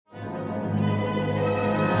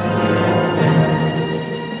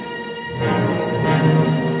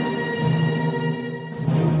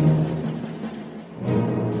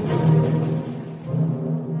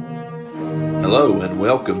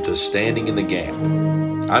Welcome to Standing in the Gap.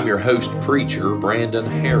 I'm your host, preacher, Brandon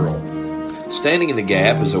Harrell. Standing in the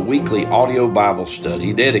Gap is a weekly audio Bible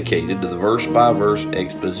study dedicated to the verse-by-verse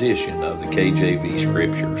exposition of the KJV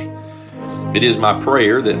Scriptures. It is my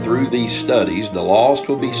prayer that through these studies the lost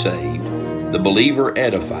will be saved, the believer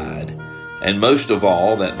edified, and most of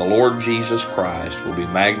all that the Lord Jesus Christ will be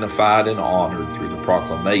magnified and honored through the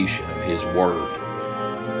proclamation of His Word.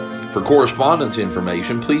 For correspondence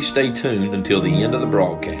information, please stay tuned until the end of the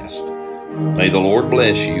broadcast. May the Lord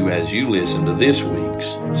bless you as you listen to this week's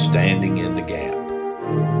Standing in the Gap.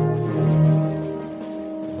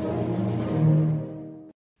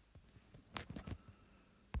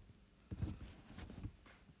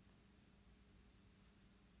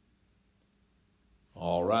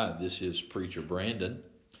 All right, this is Preacher Brandon.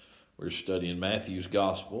 We're studying Matthew's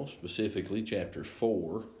Gospel, specifically chapter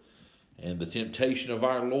 4, and the temptation of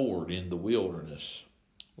our Lord in the wilderness.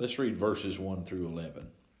 Let's read verses 1 through 11.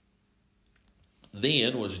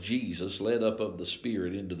 Then was Jesus led up of the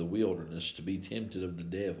Spirit into the wilderness to be tempted of the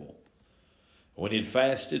devil. When he had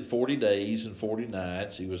fasted 40 days and 40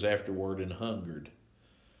 nights, he was afterward and hungered.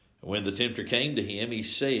 And when the tempter came to him, he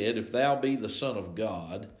said, If thou be the Son of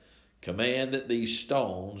God, command that these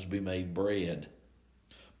stones be made bread.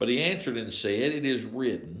 But he answered and said, It is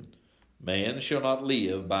written, Man shall not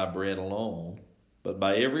live by bread alone, but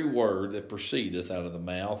by every word that proceedeth out of the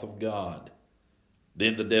mouth of God.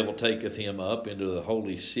 Then the devil taketh him up into the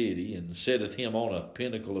holy city, and setteth him on a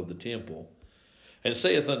pinnacle of the temple, and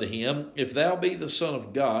saith unto him, If thou be the Son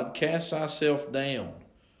of God, cast thyself down.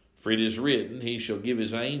 For it is written, He shall give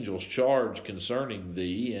His angels charge concerning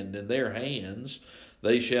thee, and in their hands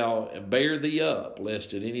they shall bear thee up,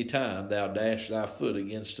 lest at any time thou dash thy foot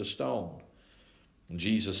against a stone. And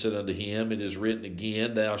Jesus said unto him, It is written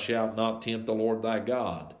again, Thou shalt not tempt the Lord thy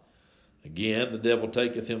God. Again the devil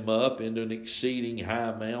taketh him up into an exceeding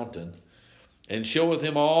high mountain, and showeth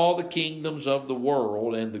him all the kingdoms of the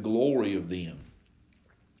world and the glory of them,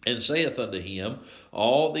 and saith unto him,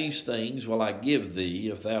 All these things will I give thee,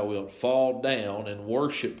 if thou wilt fall down and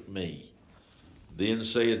worship me. Then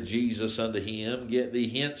saith Jesus unto him, Get thee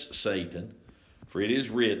hence, Satan, for it is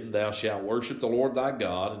written, Thou shalt worship the Lord thy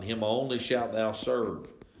God, and him only shalt thou serve.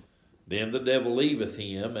 Then the devil leaveth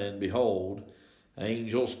him, and behold,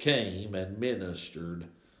 angels came and ministered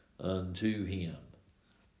unto him.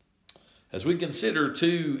 As we consider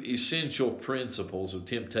two essential principles of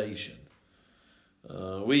temptation,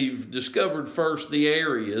 we've discovered first the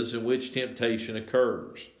areas in which temptation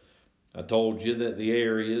occurs. I told you that the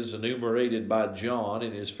areas enumerated by John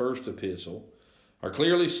in his first epistle are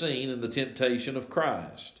clearly seen in the temptation of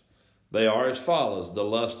Christ. They are as follows: the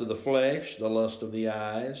lust of the flesh, the lust of the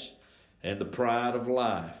eyes, and the pride of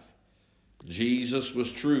life. Jesus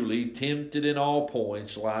was truly tempted in all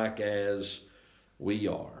points like as we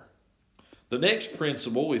are. The next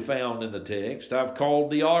principle we found in the text I've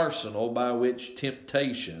called the arsenal by which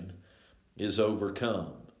temptation is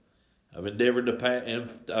overcome. I've endeavored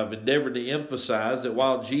to emphasize that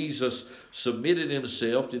while Jesus submitted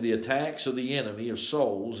himself to the attacks of the enemy of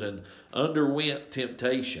souls and underwent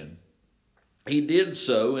temptation, he did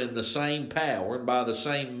so in the same power and by the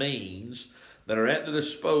same means that are at the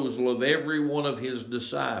disposal of every one of his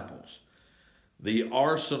disciples. The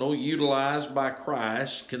arsenal utilized by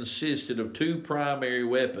Christ consisted of two primary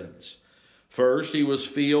weapons. First, he was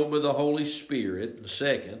filled with the Holy Spirit, and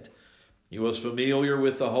second, he was familiar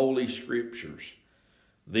with the Holy Scriptures.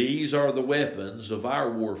 These are the weapons of our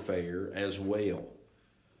warfare as well.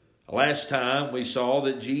 Last time we saw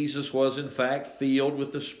that Jesus was in fact filled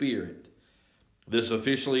with the Spirit. This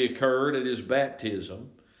officially occurred at his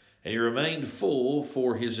baptism, and he remained full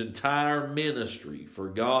for his entire ministry, for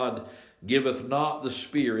God giveth not the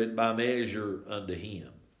Spirit by measure unto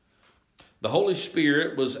him. The Holy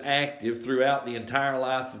Spirit was active throughout the entire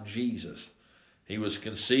life of Jesus. He was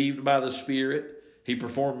conceived by the Spirit. He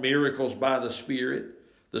performed miracles by the Spirit.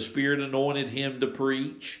 The Spirit anointed him to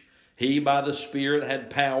preach. He, by the Spirit, had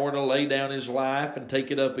power to lay down his life and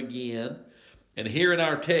take it up again. And here in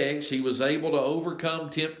our text, he was able to overcome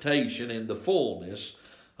temptation in the fullness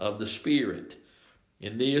of the Spirit.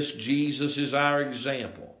 In this, Jesus is our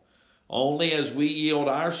example. Only as we yield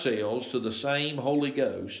ourselves to the same Holy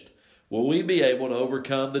Ghost will we be able to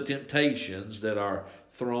overcome the temptations that are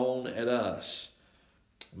thrown at us.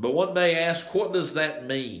 But one may ask, what does that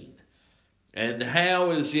mean? And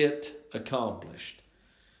how is it accomplished?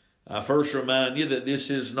 I first remind you that this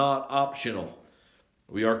is not optional.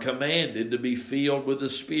 We are commanded to be filled with the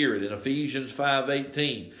Spirit. In Ephesians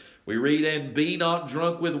 5:18, we read, And be not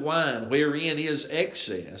drunk with wine, wherein is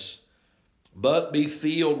excess, but be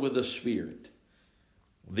filled with the Spirit.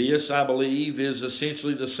 This, I believe, is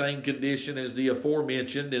essentially the same condition as the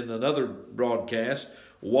aforementioned in another broadcast,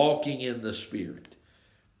 walking in the Spirit.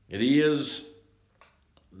 It is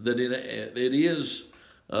the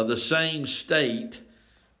same state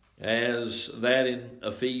as that in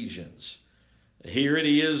Ephesians. Here it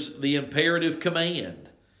is the imperative command.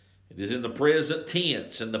 It is in the present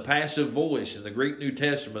tense and the passive voice in the Greek New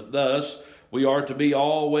Testament. Thus, we are to be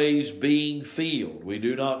always being filled. We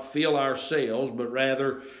do not fill ourselves, but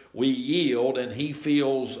rather we yield and He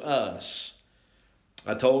fills us.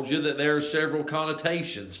 I told you that there are several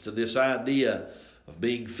connotations to this idea of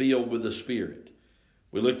being filled with the Spirit.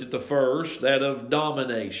 We looked at the first, that of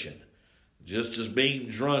domination. Just as being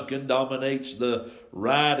drunken dominates the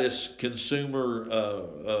riotous consumer,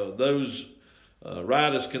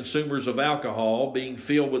 riotous consumers of alcohol, being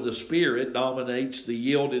filled with the Spirit dominates the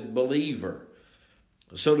yielded believer.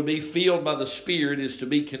 So to be filled by the Spirit is to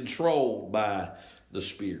be controlled by the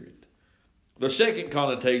Spirit. The second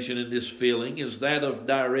connotation in this filling is that of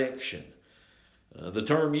direction. The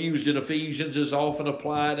term used in Ephesians is often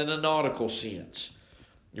applied in a nautical sense.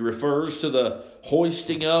 It refers to the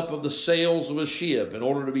hoisting up of the sails of a ship in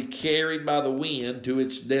order to be carried by the wind to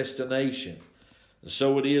its destination. And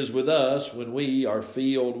so it is with us when we are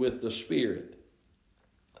filled with the Spirit.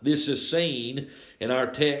 This is seen in our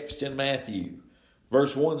text in Matthew.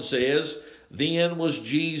 Verse 1 says, "Then was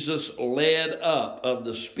Jesus led up of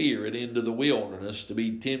the Spirit into the wilderness to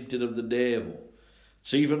be tempted of the devil."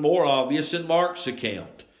 It's even more obvious in Mark's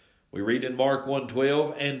account. We read in Mark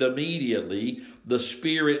 1:12, "And immediately the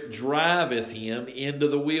Spirit driveth him into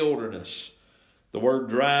the wilderness." The word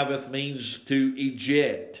driveth means to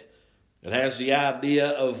eject. It has the idea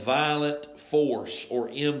of violent force or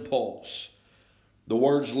impulse. The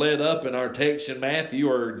words led up in our text in Matthew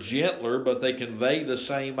are gentler, but they convey the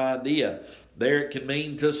same idea. There it can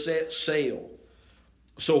mean to set sail.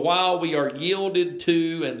 So while we are yielded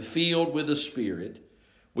to and filled with the Spirit,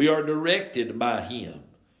 we are directed by Him.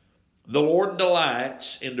 The Lord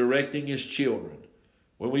delights in directing His children.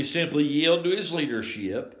 When we simply yield to His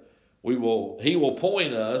leadership, He will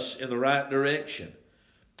point us in the right direction.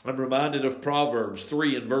 I'm reminded of Proverbs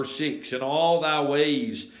 3 and verse 6. "In all thy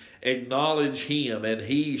ways acknowledge Him, and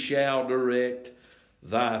He shall direct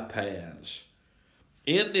thy paths."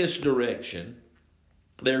 In this direction,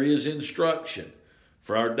 there is instruction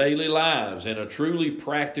for our daily lives in a truly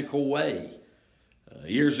practical way.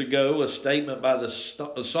 Years ago, a statement by the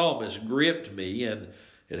psalmist gripped me, and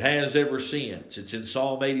it has ever since. It's in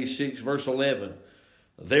Psalm 86, verse 11.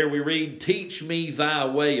 There we read, "Teach me thy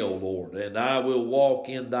way, O Lord, and I will walk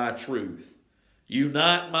in thy truth.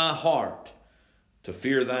 Unite my heart to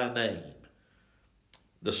fear thy name."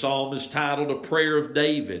 The psalm is titled A Prayer of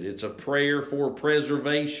David. It's a prayer for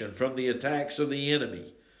preservation from the attacks of the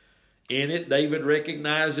enemy. In it, David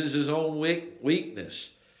recognizes his own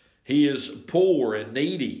weakness. He is poor and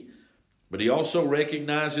needy, but he also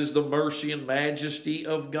recognizes the mercy and majesty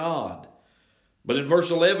of God. But in verse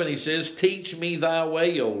 11 he says, "Teach me thy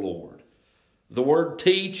way, O Lord." The word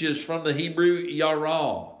teach is from the Hebrew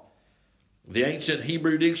yara. The ancient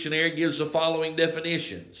Hebrew dictionary gives the following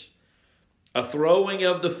definitions: a throwing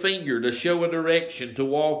of the finger to show a direction to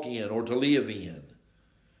walk in or to live in,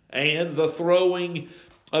 and the throwing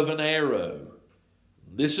of an arrow.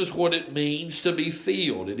 This is what it means to be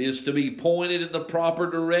filled. It is to be pointed in the proper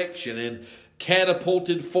direction and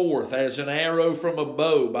catapulted forth as an arrow from a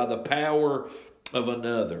bow by the power of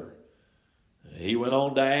another. He went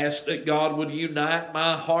on to ask that God would unite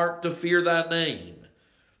my heart to fear thy name.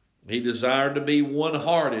 He desired to be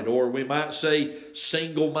one-hearted, or we might say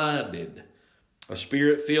single-minded. A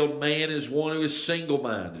Spirit-filled man is one who is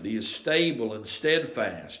single-minded. He is stable and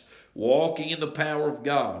steadfast, walking in the power of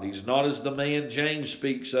God. He's not as the man James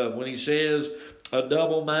speaks of when he says, a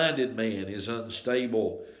double-minded man is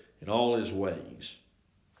unstable in all his ways.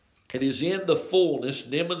 It is in the fullness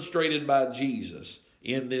demonstrated by Jesus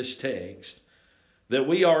in this text that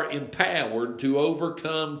we are empowered to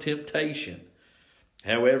overcome temptation.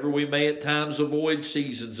 However, we may at times avoid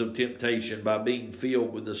seasons of temptation by being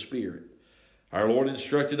filled with the Spirit. Our Lord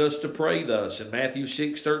instructed us to pray thus in Matthew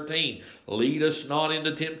 6:13, "Lead us not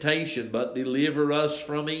into temptation, but deliver us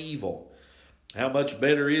from evil." How much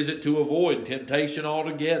better is it to avoid temptation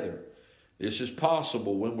altogether? This is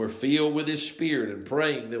possible when we're filled with His Spirit and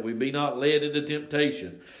praying that we be not led into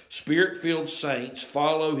temptation. Spirit-filled saints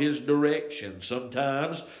follow His direction.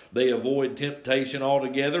 Sometimes they avoid temptation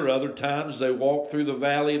altogether. Other times they walk through the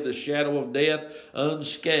valley of the shadow of death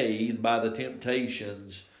unscathed by the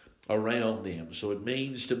temptations around them. So it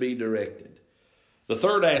means to be directed. The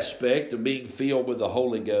third aspect of being filled with the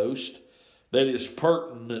Holy Ghost that is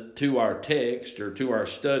pertinent to our text or to our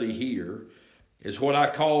study here is what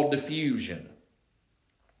I call diffusion.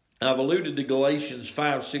 I've alluded to Galatians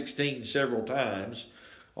 5:16 several times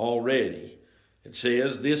already. It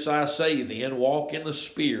says, "This I say then, walk in the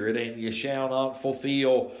Spirit, and ye shall not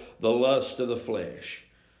fulfill the lust of the flesh."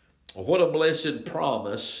 What a blessed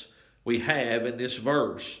promise we have in this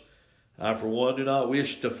verse. I, for one, do not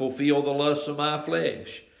wish to fulfill the lusts of my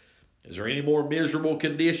flesh. Is there any more miserable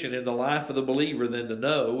condition in the life of the believer than to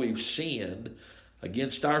know we've sinned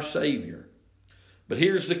against our Savior? But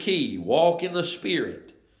here's the key: walk in the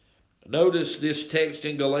Spirit. Notice this text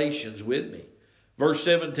in Galatians with me. Verse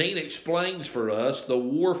 17 explains for us the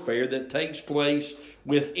warfare that takes place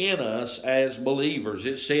within us as believers.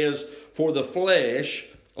 It says, "For the flesh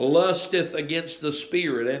lusteth against the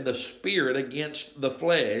Spirit, and the Spirit against the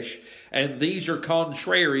flesh, and these are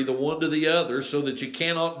contrary the one to the other, so that you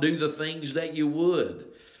cannot do the things that you would."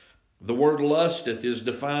 The word lusteth is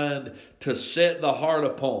defined to set the heart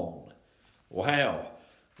upon. Wow.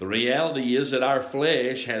 The reality is that our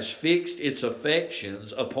flesh has fixed its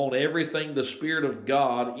affections upon everything the Spirit of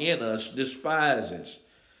God in us despises.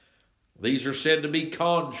 These are said to be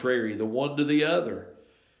contrary the one to the other.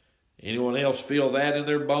 Anyone else feel that in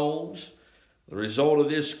their bones? The result of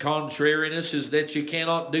this contrariness is that you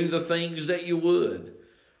cannot do the things that you would.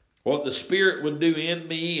 What the Spirit would do in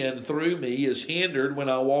me and through me is hindered when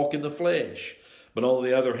I walk in the flesh. But on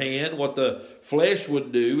the other hand, what the flesh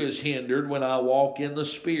would do is hindered when I walk in the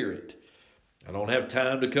Spirit. I don't have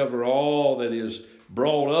time to cover all that is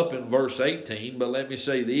brought up in verse 18, but let me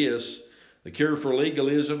say this. The cure for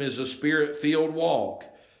legalism is a Spirit-filled walk.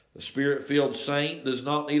 The Spirit-filled saint does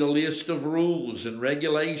not need a list of rules and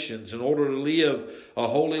regulations in order to live a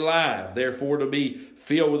holy life. Therefore, to be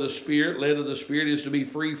filled with the Spirit, led of the Spirit, is to be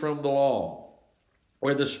free from the law.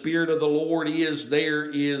 Where the Spirit of the Lord is,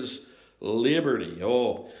 there is liberty.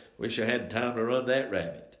 Oh, wish I had time to run that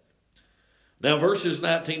rabbit. Now, verses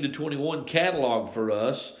 19 to 21 catalog for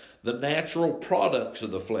us the natural products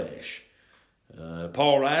of the flesh.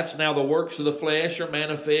 Paul writes, "Now the works of the flesh are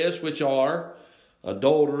manifest, which are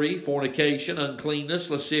adultery, fornication,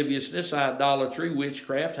 uncleanness, lasciviousness, idolatry,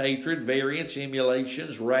 witchcraft, hatred, variance,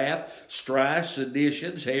 emulations, wrath, strife,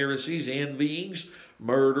 seditions, heresies, envyings,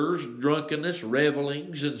 murders, drunkenness,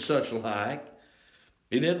 revelings, and such like."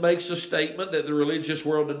 He then makes a statement that the religious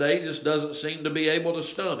world today just doesn't seem to be able to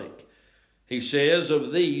stomach. He says,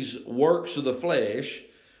 "Of these works of the flesh,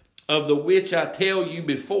 of the which I tell you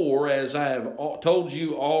before, as I have told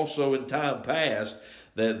you also in time past,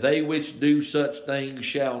 that they which do such things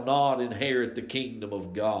shall not inherit the kingdom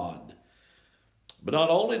of God." But not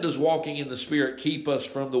only does walking in the Spirit keep us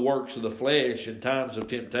from the works of the flesh in times of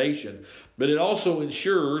temptation, but it also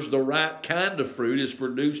ensures the right kind of fruit is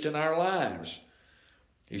produced in our lives.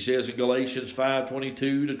 He says in Galatians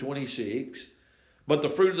 5:22 to 26, "But the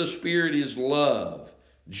fruit of the Spirit is love,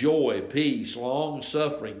 joy, peace,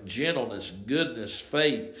 long-suffering, gentleness, goodness,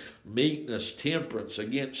 faith, meekness, temperance.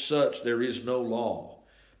 Against such there is no law.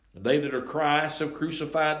 And they that are Christ have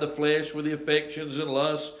crucified the flesh with the affections and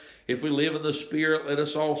lusts. If we live in the Spirit, let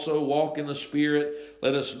us also walk in the Spirit.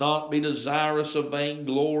 Let us not be desirous of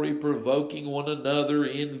vainglory, provoking one another,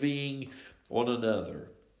 envying one another."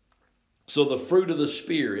 So the fruit of the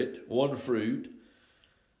Spirit, one fruit,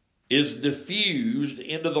 is diffused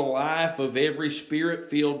into the life of every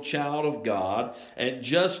Spirit-filled child of God. And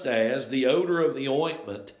just as the odor of the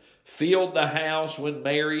ointment filled the house when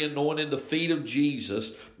Mary anointed the feet of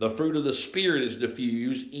Jesus, the fruit of the Spirit is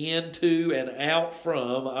diffused into and out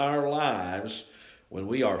from our lives when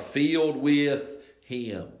we are filled with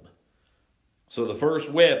Him. So the first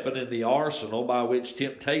weapon in the arsenal by which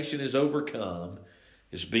temptation is overcome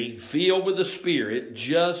is being filled with the Spirit,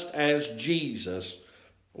 just as Jesus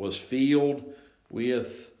was filled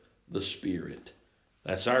with the Spirit.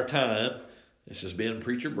 That's our time. This has been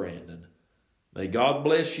Preacher Brandon. May God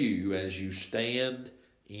bless you as you stand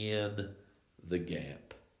in the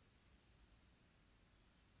gap.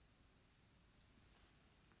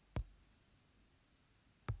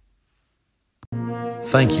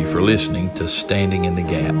 Thank you for listening to Standing in the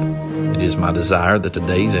Gap. It is my desire that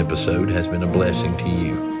today's episode has been a blessing to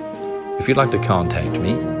you. If you'd like to contact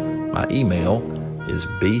me, my email is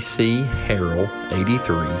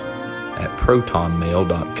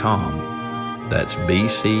bcharrell83@protonmail.com. That's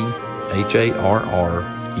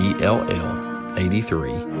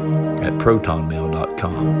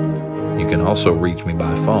bcharrell83@protonmail.com. You can also reach me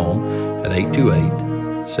by phone at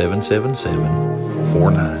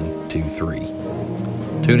 828-777-4923.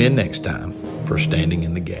 Tune in next time for Standing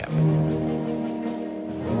in the Gap.